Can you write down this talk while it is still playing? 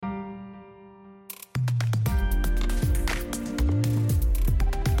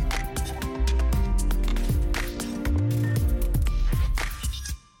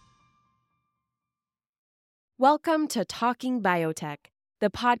Welcome to Talking Biotech,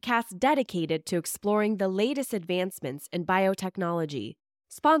 the podcast dedicated to exploring the latest advancements in biotechnology,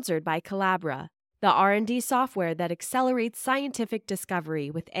 sponsored by Collabra, the R&D software that accelerates scientific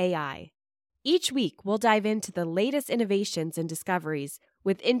discovery with AI. Each week, we'll dive into the latest innovations and discoveries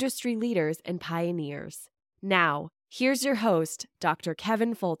with industry leaders and pioneers. Now, here's your host, Dr.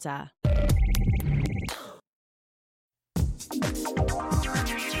 Kevin Folta.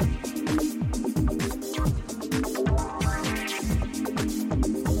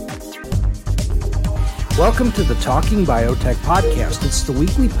 Welcome to the Talking Biotech podcast. It's the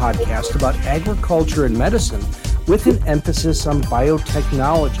weekly podcast about agriculture and medicine with an emphasis on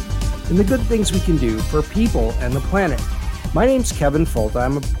biotechnology and the good things we can do for people and the planet. My name's Kevin Folta.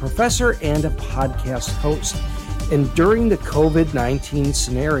 I'm a professor and a podcast host. And during the COVID-19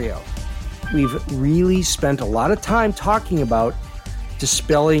 scenario, we've really spent a lot of time talking about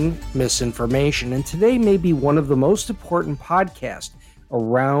dispelling misinformation. And today may be one of the most important podcasts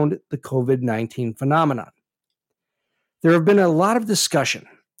around the COVID-19 phenomenon. There has been a lot of discussion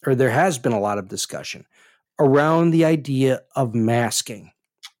around the idea of masking.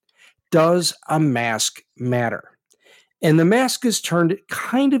 Does a mask matter? And the mask has turned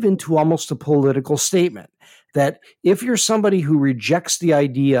kind of into almost a political statement that if you're somebody who rejects the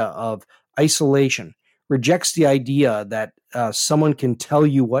idea of isolation, rejects the idea that someone can tell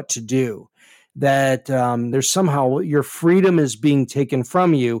you what to do, that there's somehow your freedom is being taken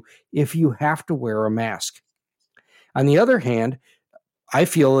from you if you have to wear a mask. On the other hand, I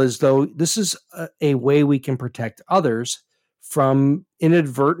feel as though this is a way we can protect others from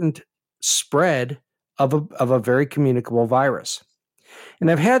inadvertent spread of a very communicable virus. And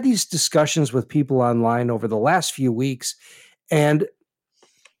I've had these discussions with people online over the last few weeks, and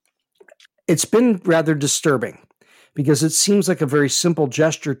it's been rather disturbing, because it seems like a very simple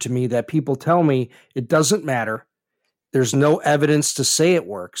gesture to me that people tell me it doesn't matter. There's no evidence to say it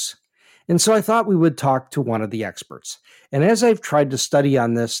works. And so I thought we would talk to one of the experts. And as I've tried to study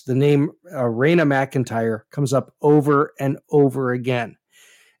on this, the name Raina McIntyre comes up over and over again.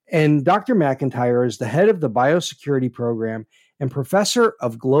 And Dr. McIntyre is the head of the biosecurity program and professor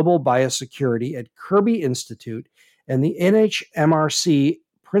of global biosecurity at Kirby Institute and the NHMRC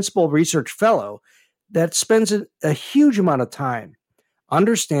principal research fellow that spends a huge amount of time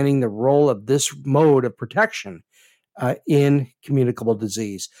understanding the role of this mode of protection in communicable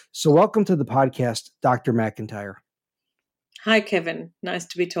disease. So welcome to the podcast, Dr. McIntyre. Hi, Kevin. Nice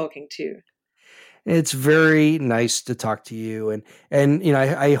to be talking to you. It's very nice to talk to you. And you know,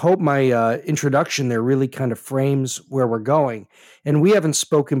 I hope my introduction there really kind of frames where we're going. And we haven't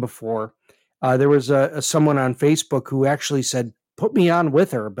spoken before. There was someone on Facebook who actually said, put me on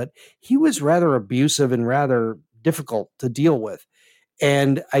with her, but he was rather abusive and rather difficult to deal with.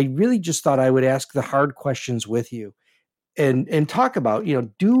 And I really just thought I would ask the hard questions with you and talk about,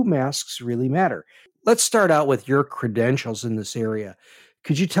 do masks really matter? Let's start out with your credentials in this area.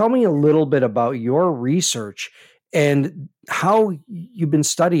 Could you tell me a little bit about your research and how you've been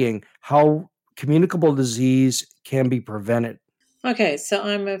studying how communicable disease can be prevented? Okay, so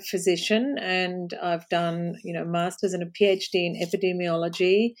I'm a physician and I've done, master's and a PhD in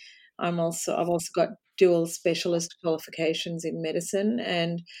epidemiology. I've also got dual specialist qualifications in medicine,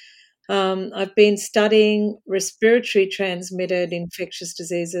 and I've been studying respiratory transmitted infectious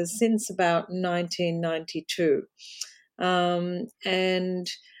diseases since about 1992. And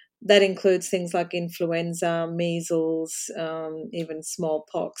that includes things like influenza, measles, even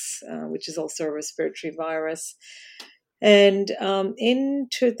smallpox, which is also a respiratory virus. And in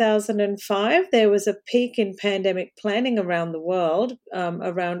 2005, there was a peak in pandemic planning around the world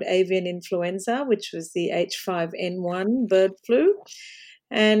around avian influenza, which was the H5N1 bird flu.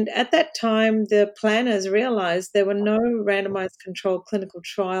 And at that time, the planners realized there were no randomized controlled clinical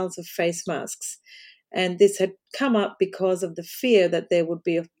trials of face masks. And this had come up because of the fear that there would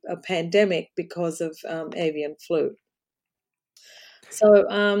be a pandemic because of avian flu. So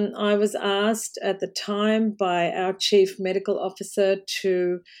I was asked at the time by our chief medical officer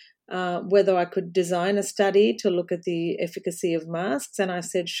to whether I could design a study to look at the efficacy of masks. And I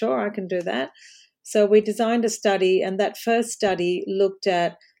said, sure, I can do that. So we designed a study, and that first study looked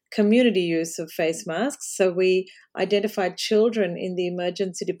at community use of face masks. So we identified children in the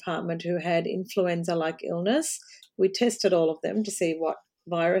emergency department who had influenza-like illness. We tested all of them to see what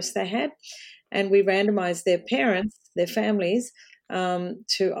virus they had, and we randomized their parents, their families,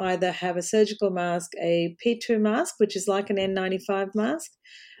 to either have a surgical mask, a P2 mask, which is like an N95 mask,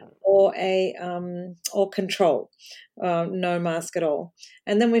 or or control, no mask at all.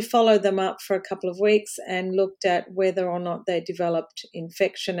 And then we followed them up for a couple of weeks and looked at whether or not they developed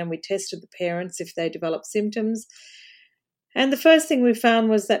infection, and we tested the parents if they developed symptoms. And the first thing we found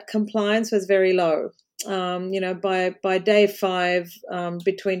was that compliance was very low. By day 5,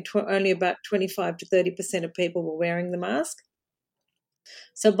 only about 25 to 30% of people were wearing the mask.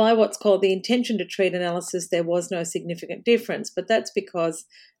 So by what's called the intention to treat analysis, there was no significant difference, but that's because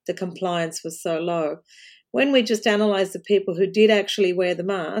the compliance was so low. When we just analysed the people who did actually wear the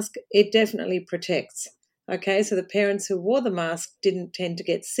mask, it definitely protects. Okay, so the parents who wore the mask didn't tend to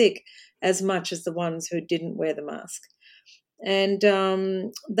get sick as much as the ones who didn't wear the mask. And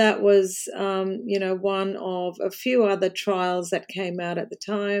that was, one of a few other trials that came out at the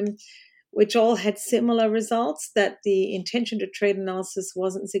time, which all had similar results, that the intention to treat analysis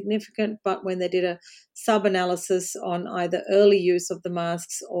wasn't significant, but when they did a sub-analysis on either early use of the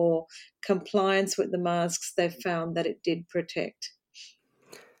masks or compliance with the masks, they found that it did protect.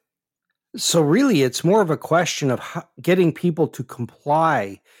 So really, it's more of a question of getting people to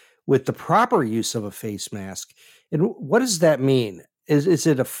comply with the proper use of a face mask. And what does that mean? Is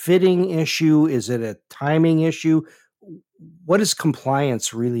it a fitting issue? Is it a timing issue? What does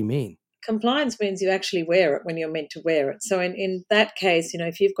compliance really mean? Compliance means you actually wear it when you're meant to wear it. So in that case,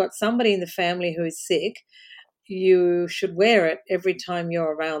 if you've got somebody in the family who is sick, you should wear it every time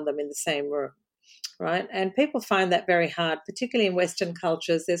you're around them in the same room, right? And people find that very hard, particularly in Western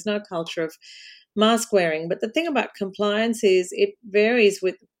cultures. There's no culture of mask wearing. But the thing about compliance is it varies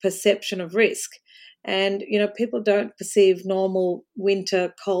with perception of risk. And, people don't perceive normal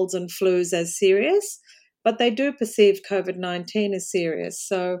winter colds and flus as serious, but they do perceive COVID-19 as serious.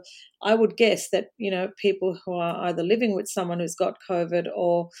 So I would guess that, people who are either living with someone who's got COVID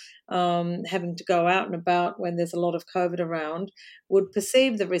or having to go out and about when there's a lot of COVID around would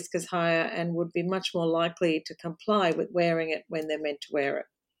perceive the risk as higher and would be much more likely to comply with wearing it when they're meant to wear it.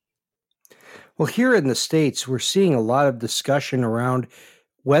 Well, here in the States, we're seeing a lot of discussion around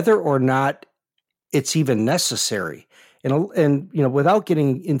whether or not it's even necessary. And without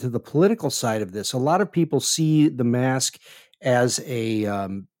getting into the political side of this, a lot of people see the mask as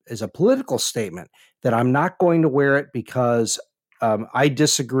a political statement that I'm not going to wear it because I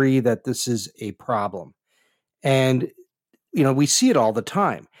disagree that this is a problem. And, we see it all the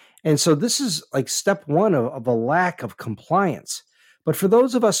time. And so this is like step one of a lack of compliance. But for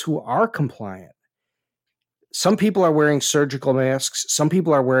those of us who are compliant, some people are wearing surgical masks. Some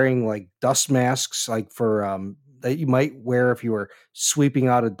people are wearing like dust masks, like for that you might wear if you were sweeping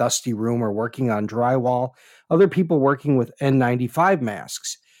out a dusty room or working on drywall. Other people working with N95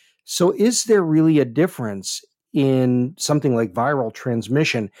 masks. So is there really a difference in something like viral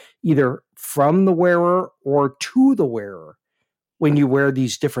transmission, either from the wearer or to the wearer, when you wear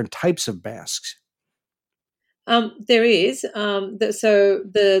these different types of masks? There is.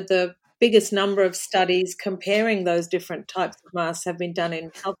 The biggest number of studies comparing those different types of masks have been done in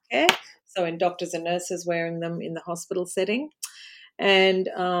healthcare, so in doctors and nurses wearing them in the hospital setting. And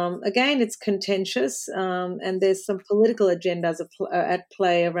again, it's contentious, and there's some political agendas at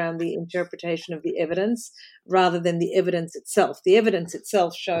play around the interpretation of the evidence rather than the evidence itself. The evidence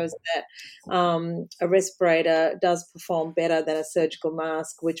itself shows that a respirator does perform better than a surgical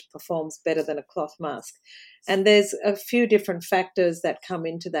mask, which performs better than a cloth mask. And there's a few different factors that come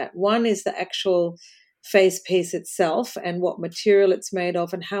into that. One is the actual face piece itself and what material it's made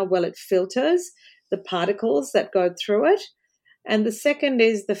of and how well it filters the particles that go through it. And the second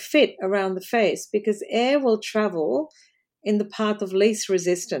is the fit around the face, because air will travel in the path of least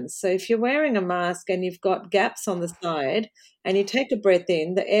resistance. So if you're wearing a mask and you've got gaps on the side and you take a breath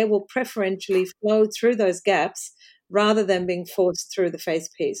in, the air will preferentially flow through those gaps rather than being forced through the face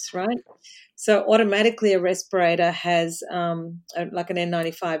piece, right? So automatically a respirator has, like an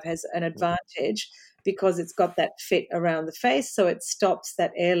N95, has an advantage because it's got that fit around the face, so it stops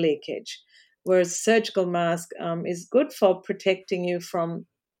that air leakage. Whereas surgical mask is good for protecting you from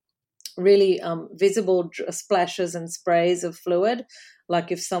really visible splashes and sprays of fluid,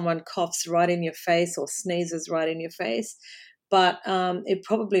 like if someone coughs right in your face or sneezes right in your face. But it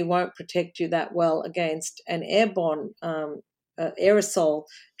probably won't protect you that well against an airborne aerosol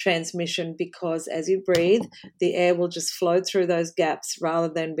transmission, because as you breathe, the air will just flow through those gaps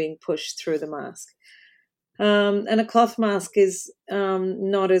rather than being pushed through the mask. And a cloth mask is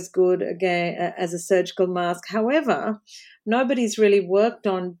not as good, again, as a surgical mask. However, nobody's really worked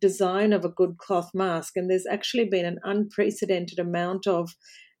on design of a good cloth mask, and there's actually been an unprecedented amount of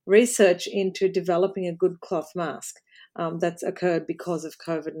research into developing a good cloth mask. that's occurred because of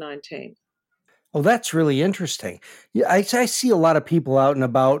COVID-19. Oh, that's really interesting. Yeah, I see a lot of people out and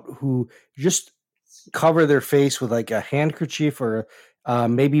about who just cover their face with like a handkerchief or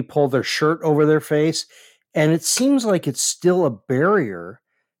maybe pull their shirt over their face. And it seems like it's still a barrier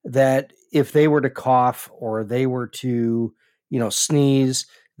that if they were to cough or they were to, sneeze,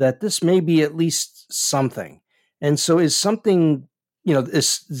 that this may be at least something. And so is something,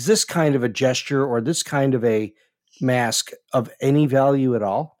 is this kind of a gesture or this kind of a mask of any value at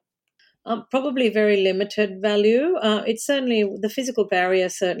all? Probably very limited value. It's certainly, the physical barrier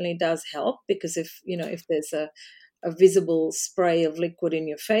certainly does help, because if there's a visible spray of liquid in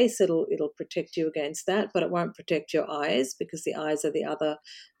your face, it'll protect you against that, but it won't protect your eyes, because the eyes are the other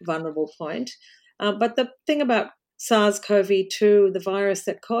vulnerable point. But the thing about SARS-CoV-2, the virus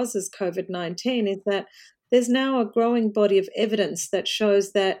that causes COVID-19, is that there's now a growing body of evidence that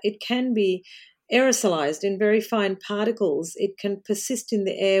shows that it can be aerosolized in very fine particles. It can persist in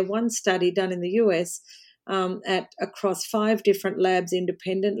the air. One study done in the US across 5 different labs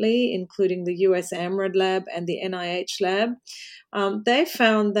independently, including the US AMRAD lab and the NIH lab, they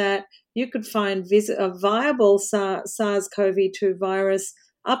found that you could find a viable SARS-CoV-2 virus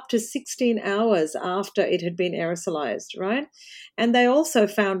up to 16 hours after it had been aerosolized, right? And they also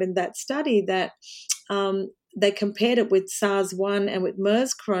found in that study that they compared it with SARS-1 and with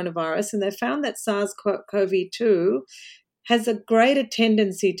MERS coronavirus, and they found that SARS-CoV-2 has a greater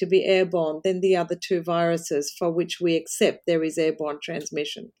tendency to be airborne than the other 2 viruses for which we accept there is airborne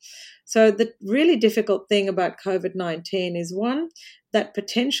transmission. So the really difficult thing about COVID-19 is, one, that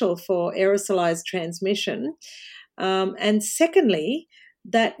potential for aerosolized transmission, and secondly,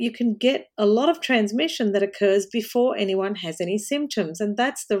 that you can get a lot of transmission that occurs before anyone has any symptoms, and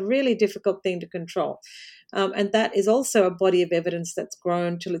that's the really difficult thing to control. And that is also a body of evidence that's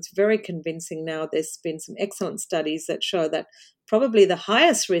grown till it's very convincing now. There's been some excellent studies that show that probably the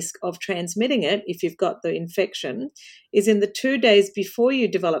highest risk of transmitting it, if you've got the infection, is in the 2 days before you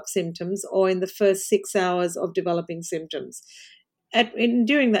develop symptoms or in the first 6 hours of developing symptoms.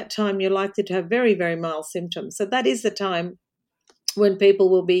 During that time, you're likely to have very, very mild symptoms. So that is the time when people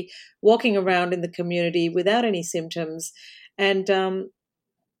will be walking around in the community without any symptoms and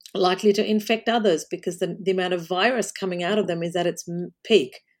likely to infect others, because the amount of virus coming out of them is at its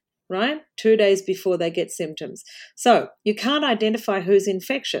peak, right? 2 days before they get symptoms. So you can't identify who's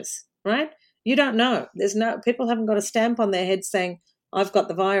infectious, right? You don't know. People haven't got a stamp on their head saying, I've got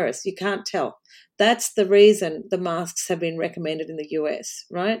the virus. You can't tell. That's the reason the masks have been recommended in the US,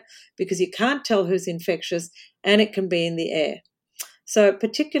 right? Because you can't tell who's infectious and it can be in the air. So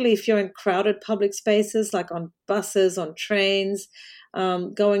particularly if you're in crowded public spaces, like on buses, on trains,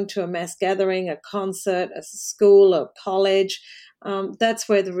 going to a mass gathering, a concert, a school, a college, that's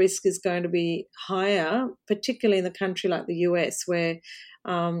where the risk is going to be higher, particularly in a country like the US, where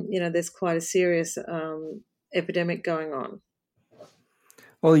there's quite a serious epidemic going on.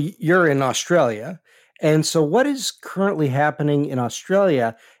 Well, you're in Australia. And so what is currently happening in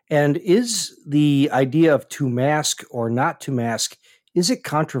Australia? And is the idea of to mask or not to mask, is it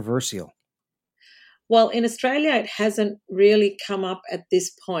controversial? Well, in Australia, it hasn't really come up at this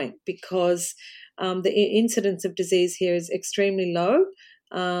point, because the incidence of disease here is extremely low.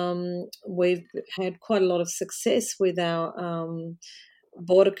 We've had quite a lot of success with our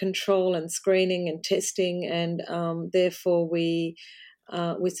border control and screening and testing, and therefore we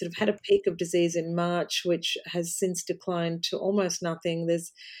sort of had a peak of disease in March, which has since declined to almost nothing.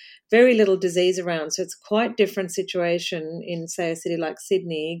 There's very little disease around, so it's quite different situation in, say, a city like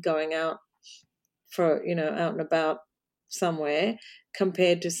Sydney, going out for, out and about somewhere,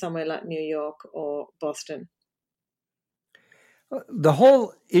 compared to somewhere like New York or Boston. The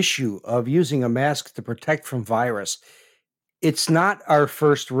whole issue of using a mask to protect from virus, it's not our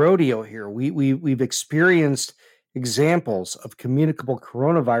first rodeo here. We've experienced examples of communicable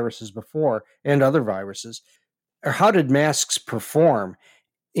coronaviruses before and other viruses. Or how did masks perform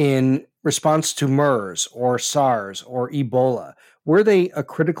in response to MERS or SARS or Ebola? Were they a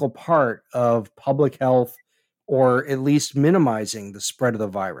critical part of public health, or at least minimizing the spread of the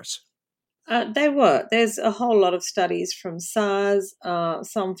virus? They were. There's a whole lot of studies from SARS,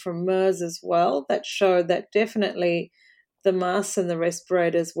 some from MERS as well, that show that definitely the masks and the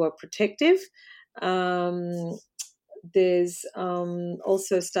respirators were protective. There's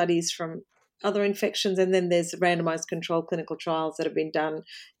also studies from other infections, and then there's randomized controlled clinical trials that have been done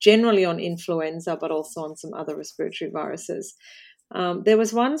generally on influenza, but also on some other respiratory viruses. There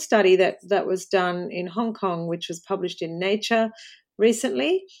was one study that was done in Hong Kong, which was published in Nature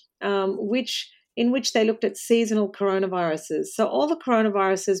recently, which in which they looked at seasonal coronaviruses. So all the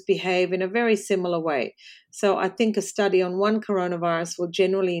coronaviruses behave in a very similar way. So I think a study on one coronavirus will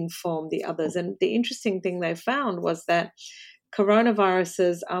generally inform the others. And the interesting thing they found was that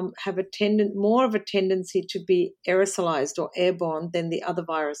coronaviruses have more of a tendency to be aerosolized or airborne than the other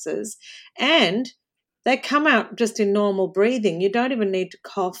viruses. And they come out just in normal breathing. You don't even need to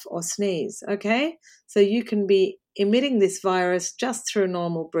cough or sneeze, okay? So you can be emitting this virus just through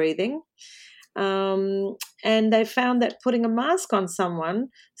normal breathing. And they found that putting a mask on someone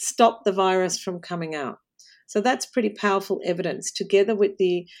stopped the virus from coming out. So that's pretty powerful evidence, together with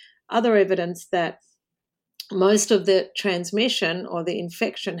the other evidence that most of the transmission or the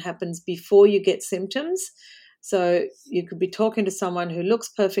infection happens before you get symptoms. So you could be talking to someone who looks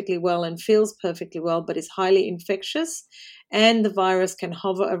perfectly well and feels perfectly well, but is highly infectious, and the virus can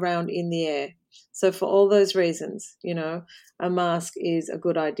hover around in the air. So for all those reasons, a mask is a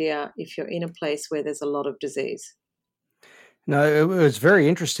good idea if you're in a place where there's a lot of disease. Now, it was very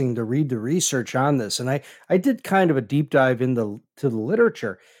interesting to read the research on this, and I did kind of a deep dive to the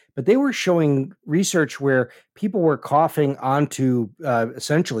literature, but they were showing research where people were coughing onto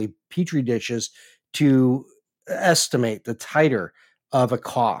essentially petri dishes to estimate the titer of a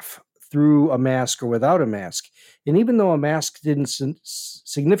cough through a mask or without a mask. And even though a mask didn't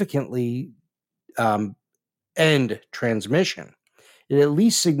significantly end transmission, it at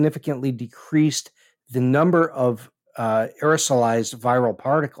least significantly decreased the number of aerosolized viral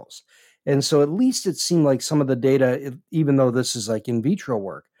particles. And so at least it seemed like some of the data, even though this is like in vitro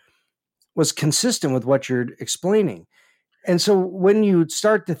work, was consistent with what you're explaining. And so when you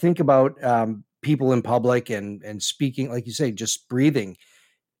start to think about people in public and speaking, like you say, just breathing,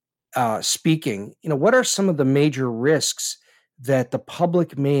 speaking, what are some of the major risks that the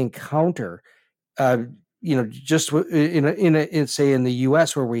public may encounter, just say in the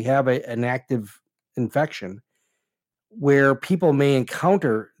US where we have an active infection, where people may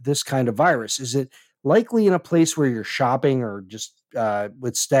encounter this kind of virus? Is it likely in a place where you're shopping or just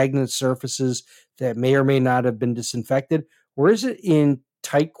with stagnant surfaces that may or may not have been disinfected? Or is it in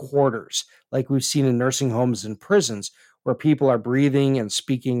tight quarters like we've seen in nursing homes and prisons where people are breathing and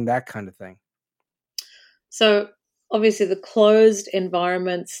speaking, that kind of thing? So obviously the closed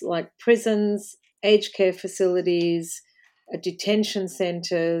environments like prisons, aged care facilities, detention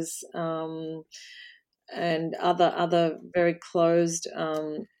centers, and other very closed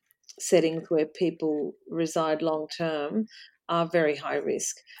settings where people reside long term are very high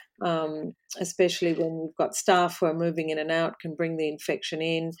risk, especially when you've got staff who are moving in and out, can bring the infection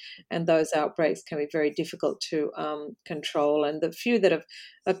in, and those outbreaks can be very difficult to control. And the few that have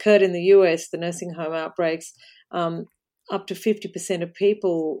occurred in the US, the nursing home outbreaks, up to 50% of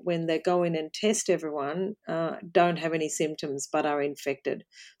people, when they go in and test everyone, don't have any symptoms but are infected.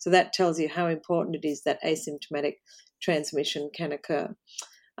 So that tells you how important it is that asymptomatic transmission can occur.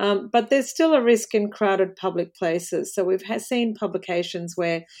 But there's still a risk in crowded public places. So we've seen publications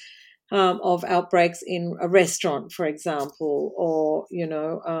where of outbreaks in a restaurant, for example, or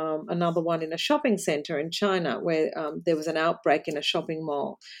another one in a shopping center in China where there was an outbreak in a shopping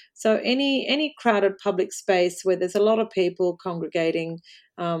mall. So any crowded public space where there's a lot of people congregating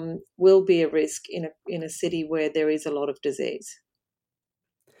will be a risk in a city where there is a lot of disease.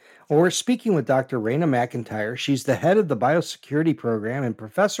 Well, we're speaking with Dr. Raina McIntyre. She's the head of the Biosecurity Program and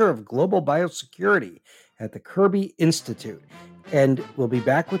professor of Global Biosecurity at the Kirby Institute. And we'll be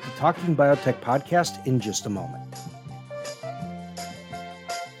back with the Talking Biotech podcast in just a moment.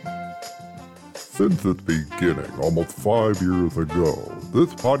 Since its beginning, almost 5 years ago,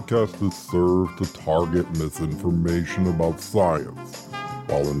 this podcast has served to target misinformation about science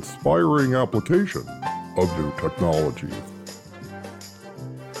while inspiring application of new technologies.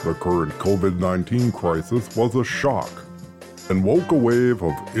 The current COVID-19 crisis was a shock and woke a wave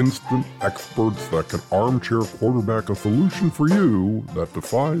of instant experts that can armchair quarterback a solution for you that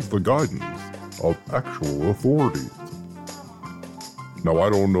defies the guidance of actual authorities. Now,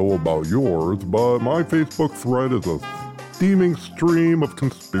 I don't know about yours, but my Facebook thread is a steaming stream of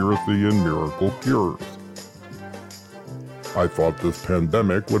conspiracy and miracle cures. I thought this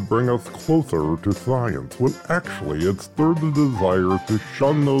pandemic would bring us closer to science, when actually it stirred the desire to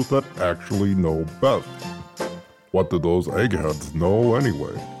shun those that actually know best. What do those eggheads know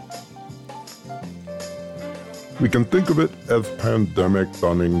anyway? We can think of it as pandemic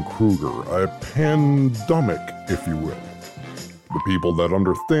Dunning-Kruger, a pandemic, if you will. The people that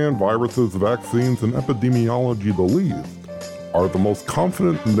understand viruses, vaccines, and epidemiology the least are the most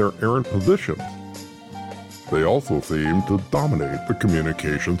confident in their errant positions. They also seem to dominate the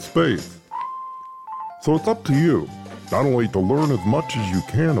communication space. So it's up to you. not only to learn as much as you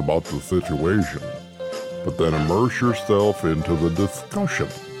can about the situation, but then immerse yourself into the discussion.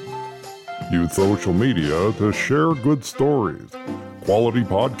 Use social media to share good stories, quality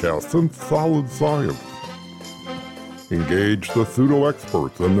podcasts, and solid science. Engage the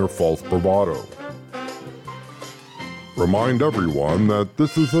pseudo-experts and their false bravado. Remind everyone that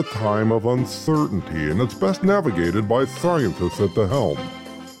this is a time of uncertainty and it's best navigated by scientists at the helm,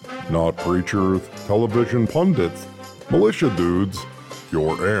 not preachers, television pundits, militia dudes,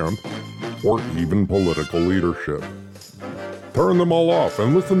 your aunt, or even political leadership. Turn them all off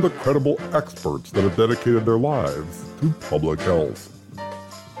and listen to credible experts that have dedicated their lives to public health.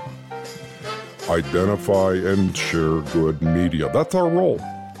 Identify and share good media. That's our role.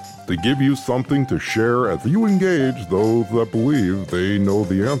 To give you something to share as you engage those that believe they know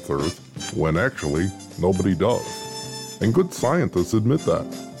the answers when actually nobody does. And good scientists admit that.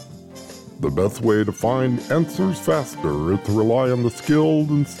 The best way to find answers faster is to rely on the skilled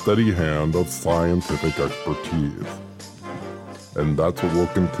and steady hand of scientific expertise. And that's what we'll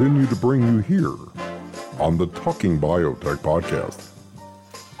continue to bring you here on the Talking Biotech podcast.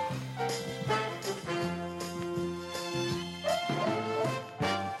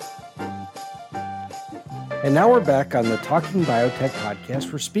 And now we're back on the Talking Biotech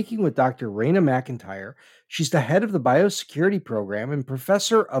podcast. We're speaking with Dr. Raina McIntyre. She's the head of the Biosecurity Program and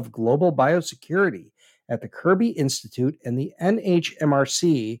professor of Global Biosecurity at the Kirby Institute and the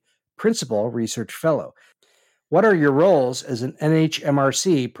NHMRC Principal Research Fellow. What are your roles as an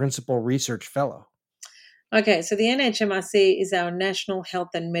NHMRC Principal Research Fellow? Okay, so the NHMRC is our National Health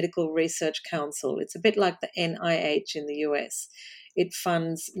and Medical Research Council. It's a bit like the NIH in the US. It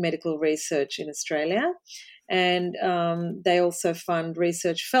funds medical research in Australia, and they also fund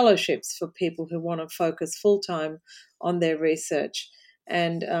research fellowships for people who want to focus full-time on their research.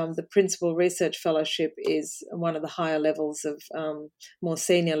 And the Principal Research Fellowship is one of the higher levels of, more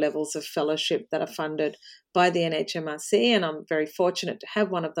senior levels of fellowship that are funded by the NHMRC, and I'm very fortunate to have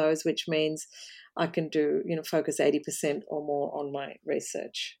one of those, which means I can do, focus 80% or more on my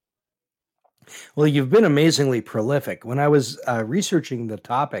research. Well, you've been amazingly prolific. When I was researching the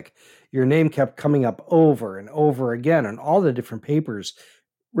topic, your name kept coming up over and over again on all the different papers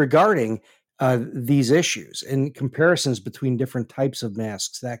regarding these issues and comparisons between different types of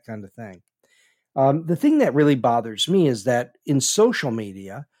masks, that kind of thing. The thing that really bothers me is that in social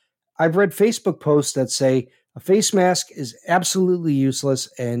media, I've read Facebook posts that say a face mask is absolutely useless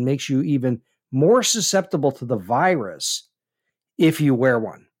and makes you even more susceptible to the virus if you wear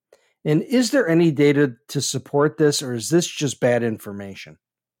one. And is there any data to support this, or is this just bad information?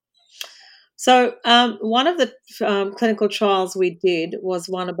 So one of the clinical trials we did was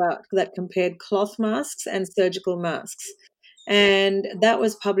one that compared cloth masks and surgical masks. And that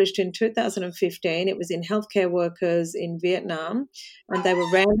was published in 2015. It was in healthcare workers in Vietnam, and they were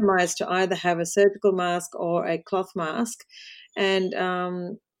randomized to either have a surgical mask or a cloth mask. And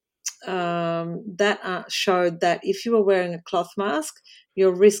that showed that if you were wearing a cloth mask,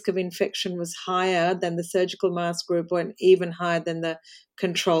 your risk of infection was higher than the surgical mask group and even higher than the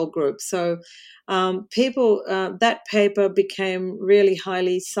control group. So that paper became really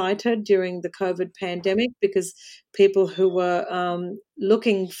highly cited during the COVID pandemic because people who were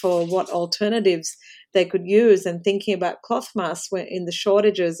looking for what alternatives they could use and thinking about cloth masks were in the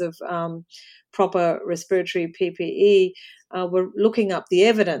shortages of proper respiratory PPE, were looking up the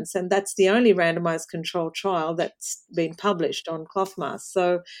evidence, and that's the only randomized controlled trial that's been published on cloth masks.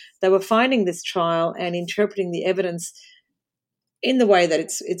 So they were finding this trial and interpreting the evidence in the way that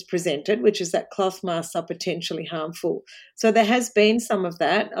it's presented, which is that cloth masks are potentially harmful. So there has been some of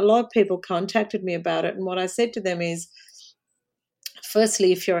that. A lot of people contacted me about it, and what I said to them is,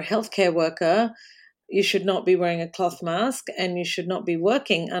 firstly, if you're a healthcare worker, you should not be wearing a cloth mask and you should not be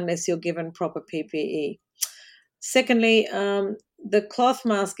working unless you're given proper PPE. Secondly, the cloth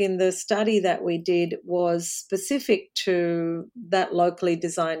mask in the study that we did was specific to that locally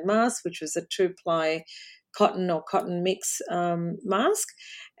designed mask, which was a 2-ply cotton or cotton mix mask.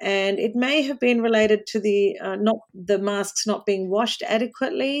 And it may have been related to the masks not being washed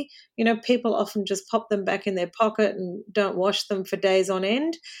adequately. People often just pop them back in their pocket and don't wash them for days on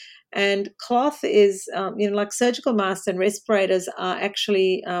end. And cloth is, like surgical masks and respirators are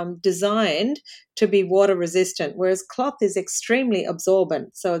actually designed to be water resistant, whereas cloth is extremely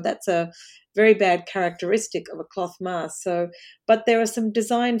absorbent. So that's a very bad characteristic of a cloth mask. But there are some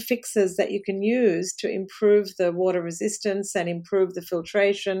design fixes that you can use to improve the water resistance and improve the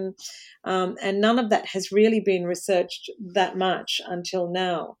filtration. And none of that has really been researched that much until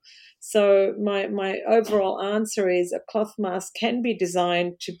now. So my overall answer is a cloth mask can be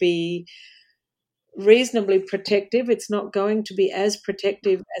designed to be reasonably protective. It's not going to be as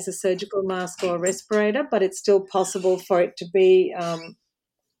protective as a surgical mask or a respirator, but it's still possible for it to be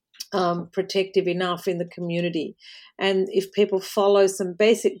protective enough in the community. And if people follow some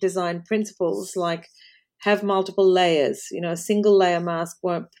basic design principles like have multiple layers, a single layer mask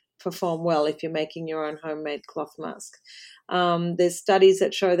won't perform well if you're making your own homemade cloth mask. There's studies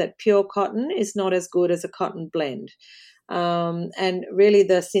that show that pure cotton is not as good as a cotton blend. And really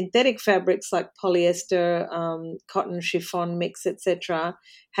the synthetic fabrics like polyester, cotton chiffon mix, etc.,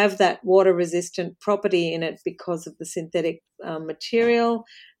 have that water resistant property in it because of the synthetic material.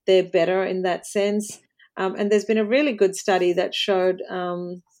 They're better in that sense. And there's been a really good study that showed,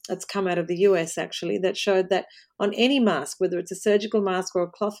 it's come out of the US actually, that showed that on any mask, whether it's a surgical mask or a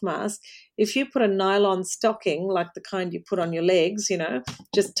cloth mask, if you put a nylon stocking, like the kind you put on your legs,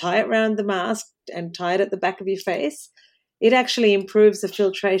 just tie it around the mask and tie it at the back of your face, it actually improves the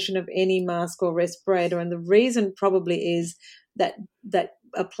filtration of any mask or respirator. And the reason probably is that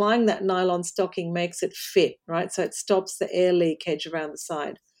applying that nylon stocking makes it fit, right? So it stops the air leakage around the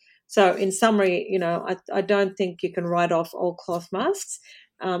side. So in summary, I don't think you can write off all cloth masks.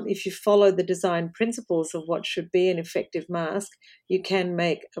 If you follow the design principles of what should be an effective mask, you can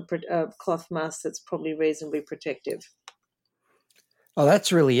make a cloth mask that's probably reasonably protective. Oh,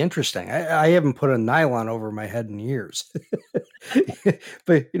 that's really interesting. I haven't put a nylon over my head in years.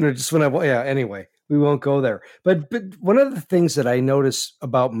 But, just when anyway, we won't go there. But one of the things that I notice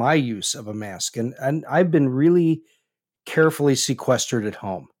about my use of a mask, and I've been really carefully sequestered at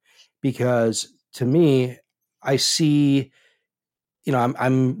home, because to me, I see,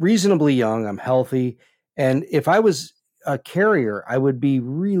 I'm reasonably young, I'm healthy. And if I was a carrier, I would be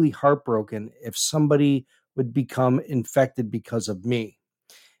really heartbroken if somebody would become infected because of me.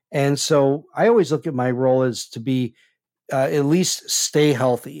 And so I always look at my role as to be at least stay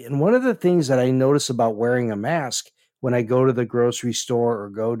healthy. And one of the things that I notice about wearing a mask when I go to the grocery store or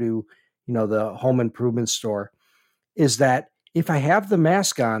go to, the home improvement store is that if I have the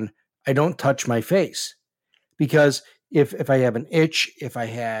mask on, I don't touch my face. Because if I have an itch, if I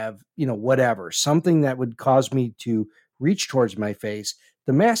have, whatever, something that would cause me to reach towards my face,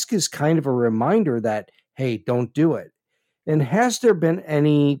 the mask is kind of a reminder that, hey, don't do it. And has there been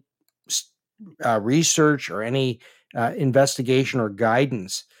any research or any investigation or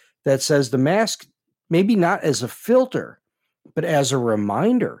guidance that says the mask, maybe not as a filter, but as a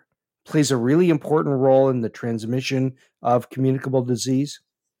reminder, plays a really important role in the transmission of communicable disease?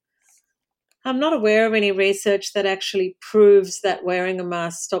 I'm not aware of any research that actually proves that wearing a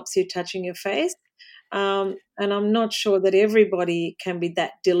mask stops you touching your face. And I'm not sure that everybody can be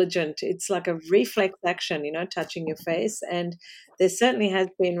that diligent. It's like a reflex action, touching your face. And there certainly has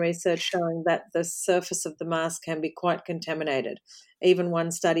been research showing that the surface of the mask can be quite contaminated. Even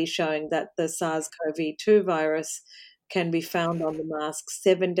one study showing that the SARS-CoV-2 virus can be found on the mask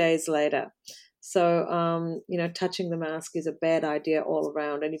 7 days later. So, touching the mask is a bad idea all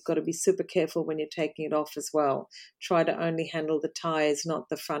around, and you've got to be super careful when you're taking it off as well. Try to only handle the ties, not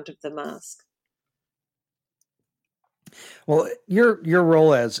the front of the mask. Well, your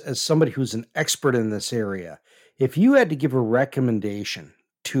role as somebody who's an expert in this area, if you had to give a recommendation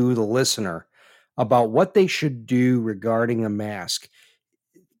to the listener about what they should do regarding a mask,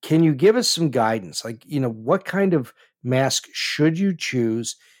 can you give us some guidance? Like, what kind of mask should you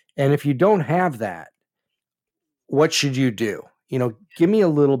choose? And if you don't have that, what should you do? Give me a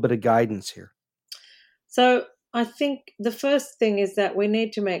little bit of guidance here. So I think the first thing is that we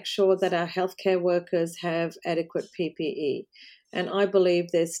need to make sure that our healthcare workers have adequate PPE. And I believe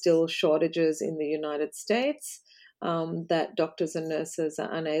there's still shortages in the United States, that doctors and nurses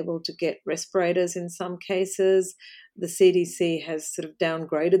are unable to get respirators in some cases. The CDC has sort of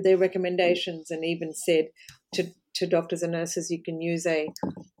downgraded their recommendations and even said to doctors and nurses, you can use a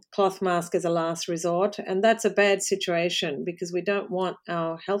cloth mask as a last resort. And that's a bad situation because we don't want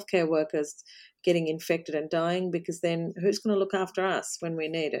our healthcare workers getting infected and dying, because then who's going to look after us when we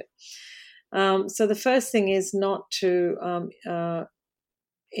need it? So the first thing is not to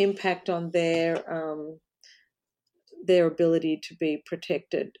impact on their ability to be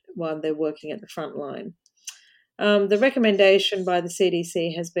protected while they're working at the front line. The recommendation by the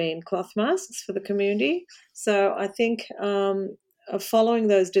CDC has been cloth masks for the community. So I think following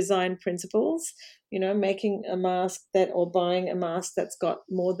those design principles, making a mask or buying a mask that's got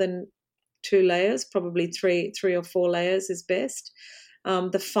more than 2 layers, probably three or 4 layers is best.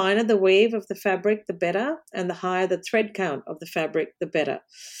 The finer the weave of the fabric, the better, and the higher the thread count of the fabric, the better.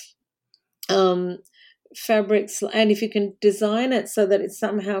 fabrics, and if you can design it so that it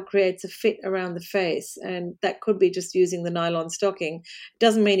somehow creates a fit around the face, and that could be just using the nylon stocking.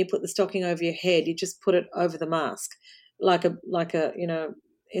 Doesn't mean you put the stocking over your head, you just put it over the mask, like a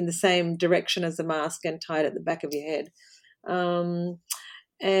in the same direction as the mask, and tie it at the back of your head.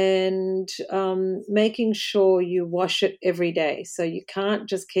 And making sure you wash it every day. So you can't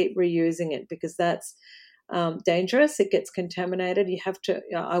just keep reusing it, because that's dangerous. It gets contaminated. You have to,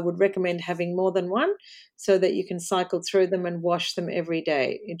 I would recommend having more than one, so that you can cycle through them and wash them every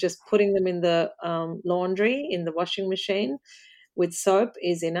day. Just putting them in the laundry, in the washing machine with soap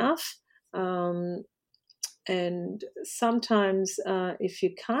is enough. And sometimes if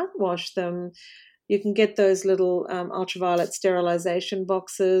you can't wash them, you can get those little ultraviolet sterilization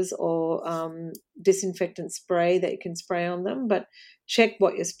boxes, or disinfectant spray that you can spray on them, but check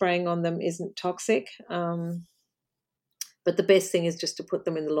what you're spraying on them isn't toxic. But the best thing is just to put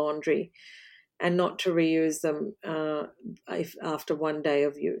them in the laundry and not to reuse them after one day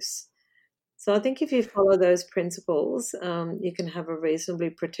of use. So I think if you follow those principles, you can have a reasonably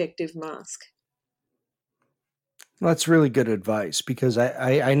protective mask. Well, that's really good advice, because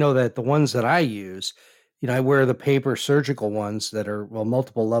I know that the ones that I use, I wear the paper surgical ones that are, well,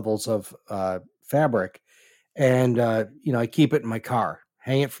 multiple levels of fabric. And, I keep it in my car,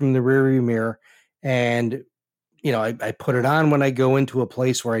 hang it from the rearview mirror. And, I put it on when I go into a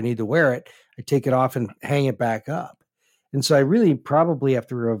place where I need to wear it. I take it off and hang it back up. And so I really probably have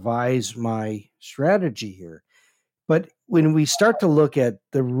to revise my strategy here. But when we start to look at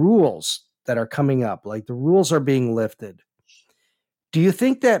the rules that are coming up, like the rules are being lifted, do you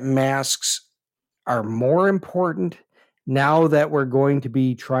think that masks are more important now that we're going to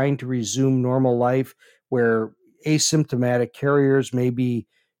be trying to resume normal life, where asymptomatic carriers may be,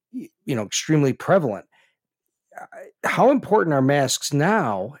 extremely prevalent? How important are masks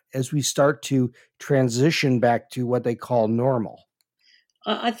now as we start to transition back to what they call normal?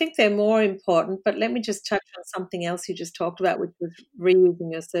 I think they're more important, but let me just touch on something else you just talked about, which was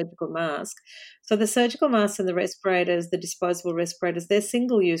reusing your surgical mask. So the surgical masks and the respirators, the disposable respirators, they're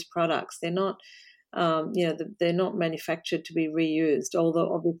single-use products. They're not, they're not manufactured to be reused,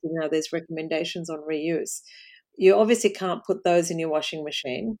 although obviously now there's recommendations on reuse. You obviously can't put those in your washing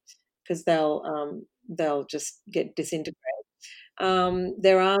machine, because they'll just get disintegrated.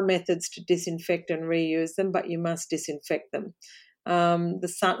 There are methods to disinfect and reuse them, but you must disinfect them. The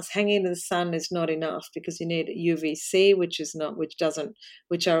sun, hanging in the sun is not enough, because you need UVC, which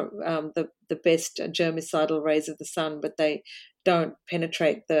are the best germicidal rays of the sun, but they don't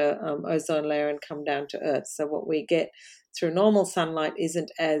penetrate the ozone layer and come down to Earth. So what we get through normal sunlight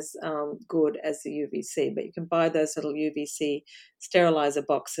isn't as good as the UVC, but you can buy those little UVC sterilizer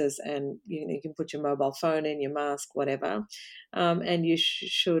boxes, and you can put your mobile phone in, your mask, whatever. And you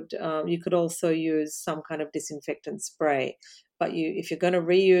you could also use some kind of disinfectant spray. But if you're going to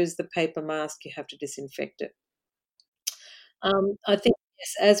reuse the paper mask, you have to disinfect it. I think,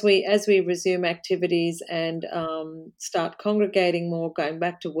 yes, as we resume activities and start congregating more, going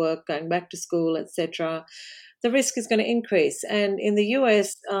back to work, going back to school, etc., the risk is going to increase. And in the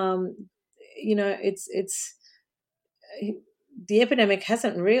US, it's the epidemic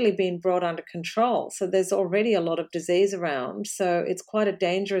hasn't really been brought under control. So there's already a lot of disease around. So it's quite a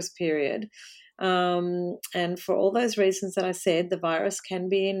dangerous period. And for all those reasons that I said, the virus can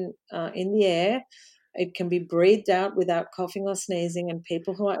be in the air. It can be breathed out without coughing or sneezing, and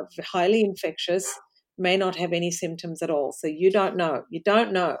people who are highly infectious may not have any symptoms at all. So you don't know. You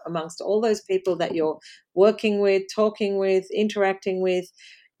don't know, amongst all those people that you're working with, talking with, interacting with,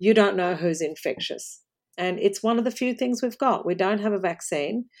 you don't know who's infectious. And it's one of the few things we've got. We don't have a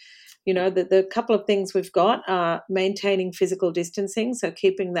vaccine. The couple of things we've got are maintaining physical distancing, so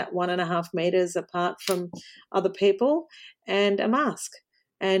keeping that 1.5 meters apart from other people, and a mask.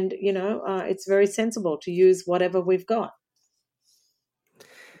 And, it's very sensible to use whatever we've got.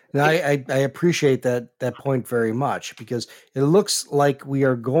 Now, I appreciate that point very much, because it looks like we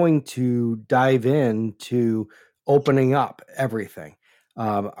are going to dive into opening up everything.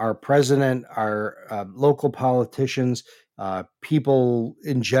 Our president, our local politicians, people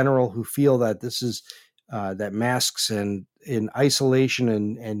in general who feel that this is that masks and in isolation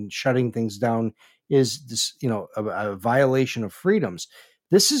and shutting things down is this, a violation of freedoms.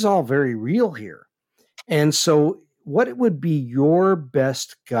 This is all very real here. And so what would be your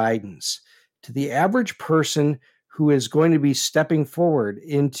best guidance to the average person who is going to be stepping forward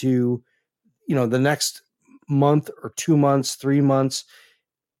into, the next month or 2 months, 3 months?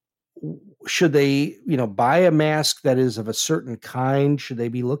 Should they, buy a mask that is of a certain kind? Should they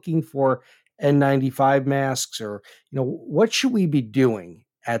be looking for N95 masks, or, what should we be doing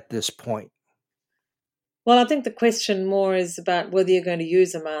at this point? Well, I think the question more is about whether you're going to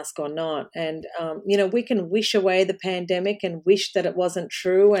use a mask or not. And, we can wish away the pandemic and wish that it wasn't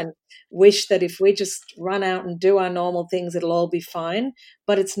true and wish that if we just run out and do our normal things, it'll all be fine.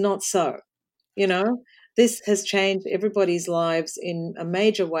 But it's not so. This has changed everybody's lives in a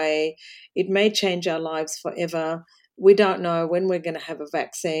major way. It may change our lives forever. We don't know when we're going to have a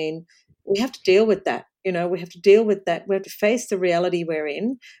vaccine. We have to deal with that. We have to deal with that. We have to face the reality we're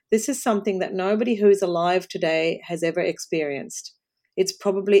in. This is something that nobody who's alive today has ever experienced. It's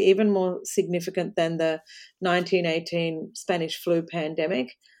probably even more significant than the 1918 Spanish flu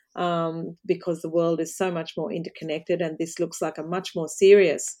pandemic, because the world is so much more interconnected, and this looks like a much more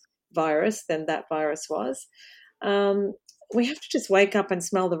serious virus than that virus was. We have to just wake up and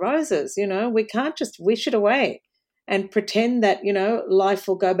smell the roses. We can't just wish it away and pretend that, life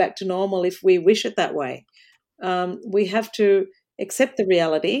will go back to normal if we wish it that way. We have to accept the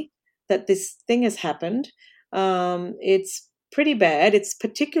reality that this thing has happened. It's pretty bad. It's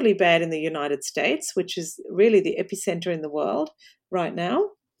particularly bad in the United States, which is really the epicenter in the world right now.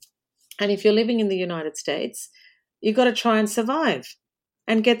 And if you're living in the United States, you've got to try and survive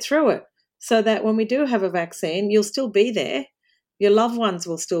and get through it so that when we do have a vaccine, you'll still be there. Your loved ones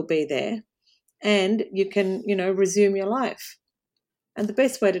will still be there. And you can, resume your life. And the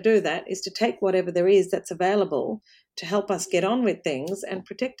best way to do that is to take whatever there is that's available to help us get on with things and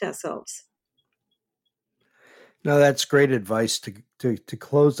protect ourselves. No, that's great advice to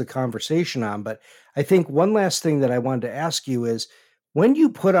close the conversation on. But I think one last thing that I wanted to ask you is, when you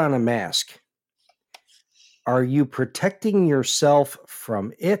put on a mask, are you protecting yourself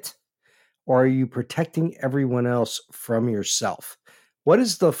from it, or are you protecting everyone else from yourself? What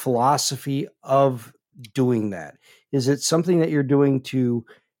is the philosophy of doing that? Is it something that you're doing to,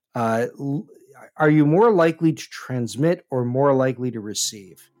 are you more likely to transmit or more likely to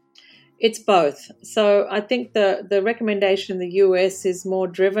receive? It's both. So I think the recommendation in the US is more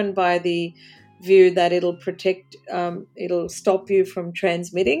driven by the view that it'll protect, it'll stop you from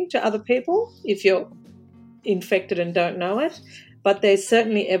transmitting to other people if you're infected and don't know it. But there's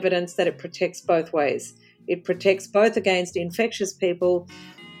certainly evidence that it protects both ways. It protects both against infectious people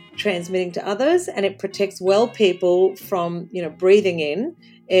transmitting to others, and it protects well people from, breathing in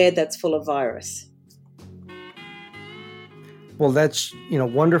air that's full of virus. Well, that's,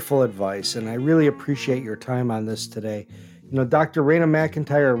 wonderful advice, and I really appreciate your time on this today. Dr. Raina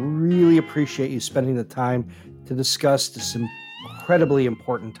McIntyre, I really appreciate you spending the time to discuss this incredibly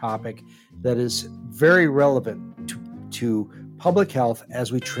important topic that is very relevant to public health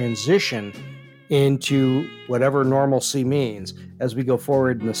as we transition into whatever normalcy means as we go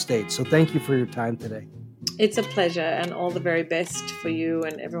forward in the States. So thank you for your time today. It's a pleasure, and all the very best for you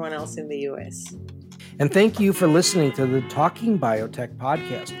and everyone else in the US. And thank you for listening to the Talking Biotech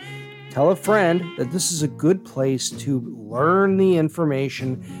podcast. Tell a friend that this is a good place to learn the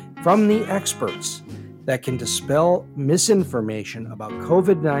information from the experts that can dispel misinformation about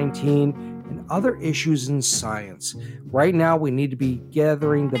COVID-19 and other issues in science. Right now, we need to be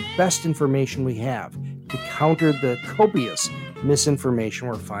gathering the best information we have to counter the copious misinformation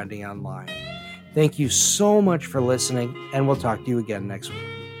we're finding online. Thank you so much for listening, and we'll talk to you again next week.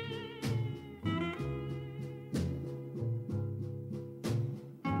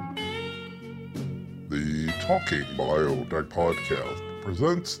 The Talking Biotech podcast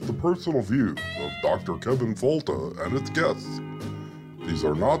presents the personal views of Dr. Kevin Folta and its guests. These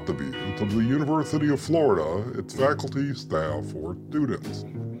are not the views of the University of Florida, its faculty, staff, or students.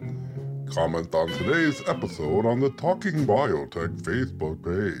 Comment on today's episode on the Talking Biotech Facebook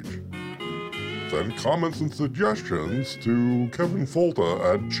page. Send comments and suggestions to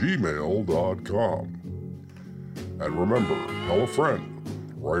kevinfolta@gmail.com. And remember, tell a friend,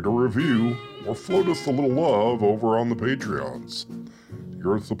 write a review, or float us a little love over on the Patreons.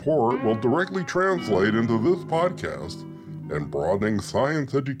 Your support will directly translate into this podcast and broadening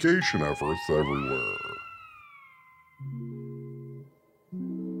science education efforts everywhere.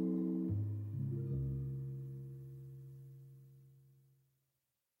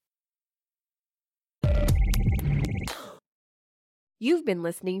 You've been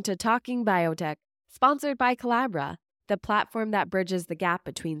listening to Talking Biotech, sponsored by Collabra, the platform that bridges the gap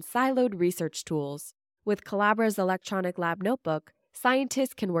between siloed research tools. With Collabra's electronic lab notebook,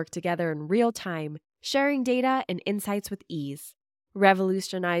 scientists can work together in real time, sharing data and insights with ease.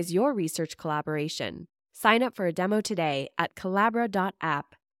 Revolutionize your research collaboration. Sign up for a demo today at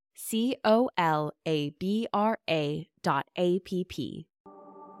collabra.app, collabra.app.